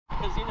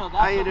know.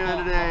 That's How you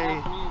doing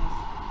today?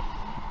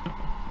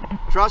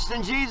 Trust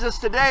in Jesus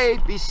today.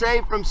 Be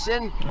saved from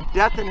sin,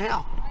 death, and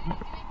hell.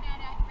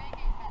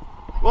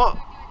 Well,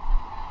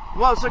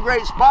 it's a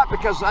great spot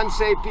because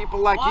unsaved people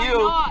like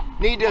you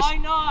need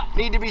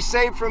to be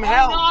saved from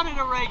hell. Why not at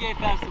a reggae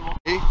festival?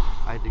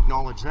 I'd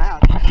acknowledge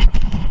that.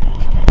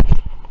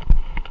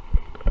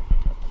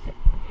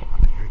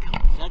 Here he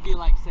comes. That'd be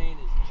like saying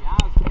it's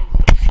jazz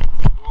music.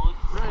 Well,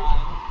 it's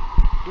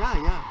Right. Yeah,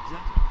 exactly.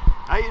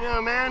 How you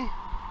doing, man?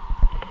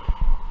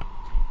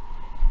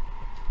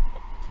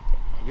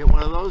 You get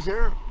one of those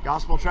here,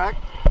 gospel track,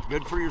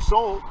 good for your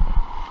soul.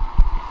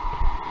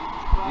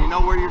 You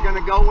know where you're going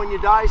to go when you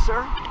die,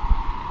 sir?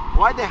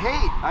 Why the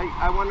hate?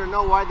 I want to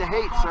know why the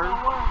hate, sir.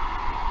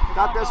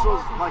 Thought this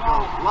was like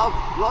a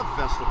love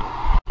festival.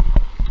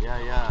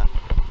 Yeah.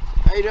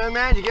 How you doing,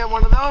 man? You get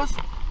one of those?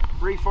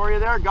 Free for you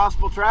there,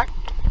 gospel track.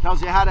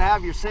 Tells you how to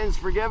have your sins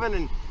forgiven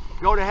and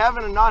go to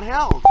heaven and not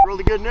hell. It's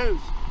really good news.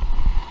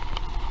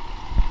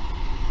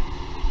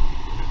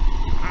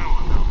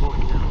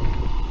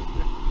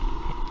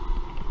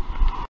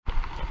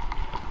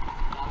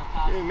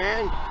 Hey,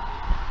 man.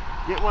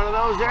 Get one of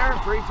those there,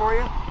 free for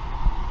you.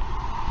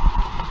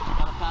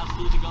 Gotta pass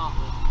through the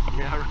gauntlet.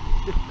 Yeah, right.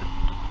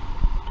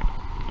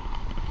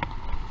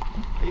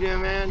 How you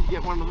doing, man?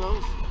 Get one of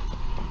those?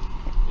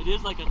 It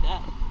is like a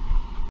net.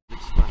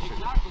 Expression.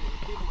 Exactly.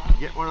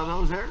 Get one of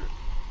those there?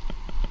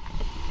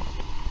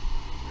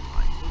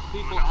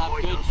 People have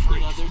good,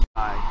 you know, there's...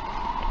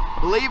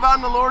 Believe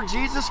on the Lord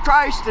Jesus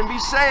Christ and be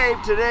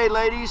saved today,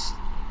 ladies.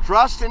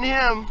 Trust in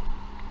Him.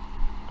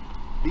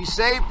 Be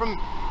saved from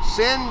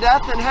sin,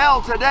 death, and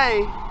hell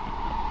today.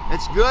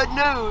 It's good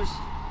news.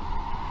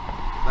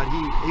 But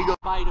he goes...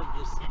 Fight of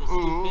the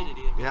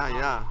stupidity of it.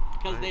 Yeah.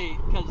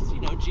 Because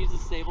you know,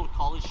 Jesus is able to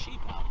call His sheep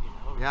out, you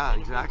know. Yeah,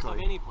 exactly. Of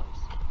any place.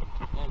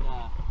 And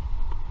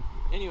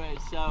anyway,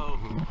 so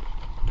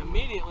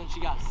immediately when she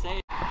got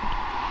saved.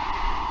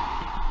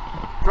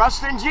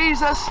 Trust in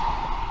Jesus.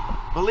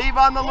 Believe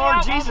on the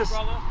Lord Jesus.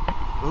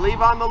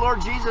 Believe on the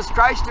Lord Jesus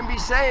Christ and be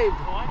saved.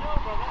 Oh, I know,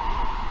 brother.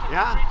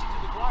 Yeah. Preach it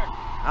to the choir.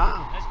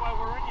 Oh. That's why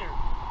we're in here.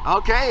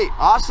 Okay,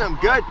 awesome,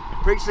 good.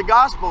 Preach the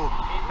gospel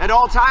at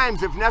all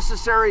times, if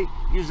necessary.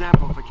 Use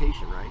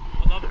amplification, right?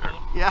 I love it, brother.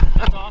 Yeah.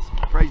 That's awesome.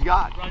 Praise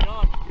God. Right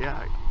on.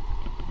 Yeah.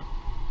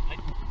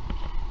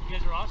 You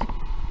guys are awesome.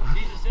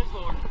 Jesus is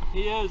Lord.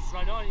 He is.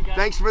 Right on, you guys.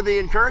 Thanks for the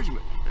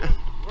encouragement.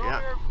 We're over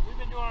here, we've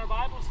been doing our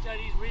Bible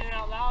studies, reading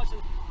out loud. So,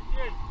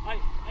 dude, I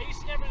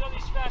used to never go to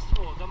these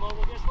festivals. I'm like,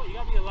 well, guess what? You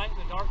got to be a light in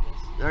the darkness.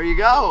 There you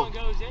go.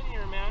 No one goes in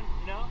here, man,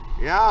 you know?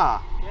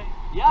 Yeah.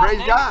 Yeah,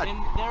 Praise God. And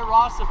they're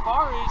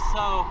Rastafaris,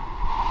 so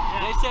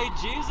they say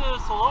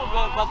Jesus a little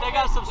bit, but they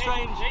got some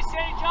strange... They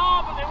say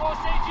John, but they won't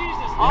say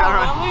Jesus. Oh, Yeah,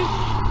 right. really?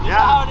 Is Yeah.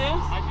 that how it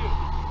is? I do.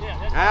 Yeah,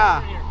 that's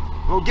why we're here.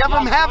 Well, give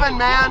them heaven,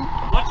 man.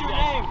 What's your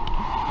name?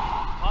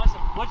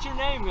 Awesome. What's your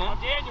name, man?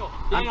 I'm Daniel.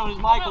 Daniel is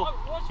Michael.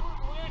 We're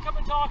going to come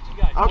and talk to you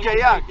guys. Okay,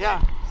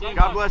 yeah.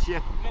 God bless you.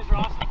 You guys are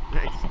awesome.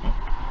 Thanks.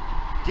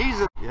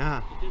 Jesus. Yeah.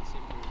 It did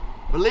seem pretty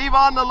right. Believe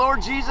on the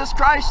Lord Jesus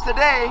Christ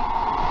today.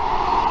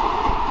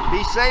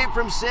 Be saved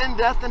from sin,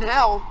 death, and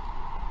hell.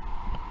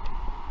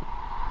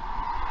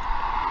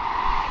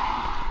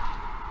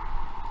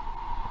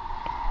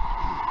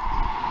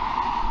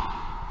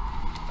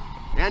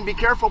 And be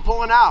careful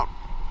pulling out.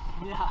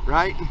 Yeah.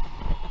 Right?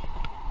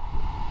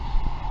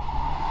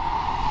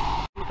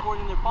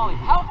 According to their folly.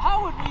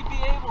 How would we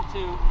be able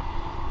to...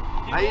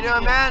 How you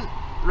doing, man?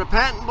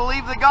 Repent and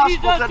believe the gospel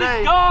Jesus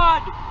today. is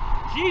God!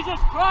 Jesus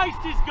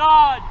Christ is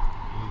God!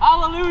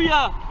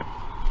 Hallelujah!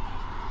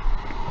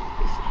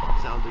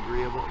 Sounds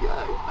agreeable.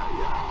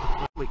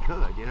 Yeah. We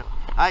could, you know.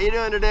 How you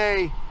doing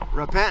today?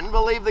 Repent and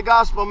believe the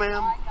gospel,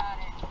 ma'am. I got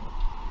it.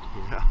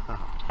 Yeah.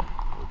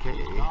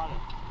 Okay. Got it.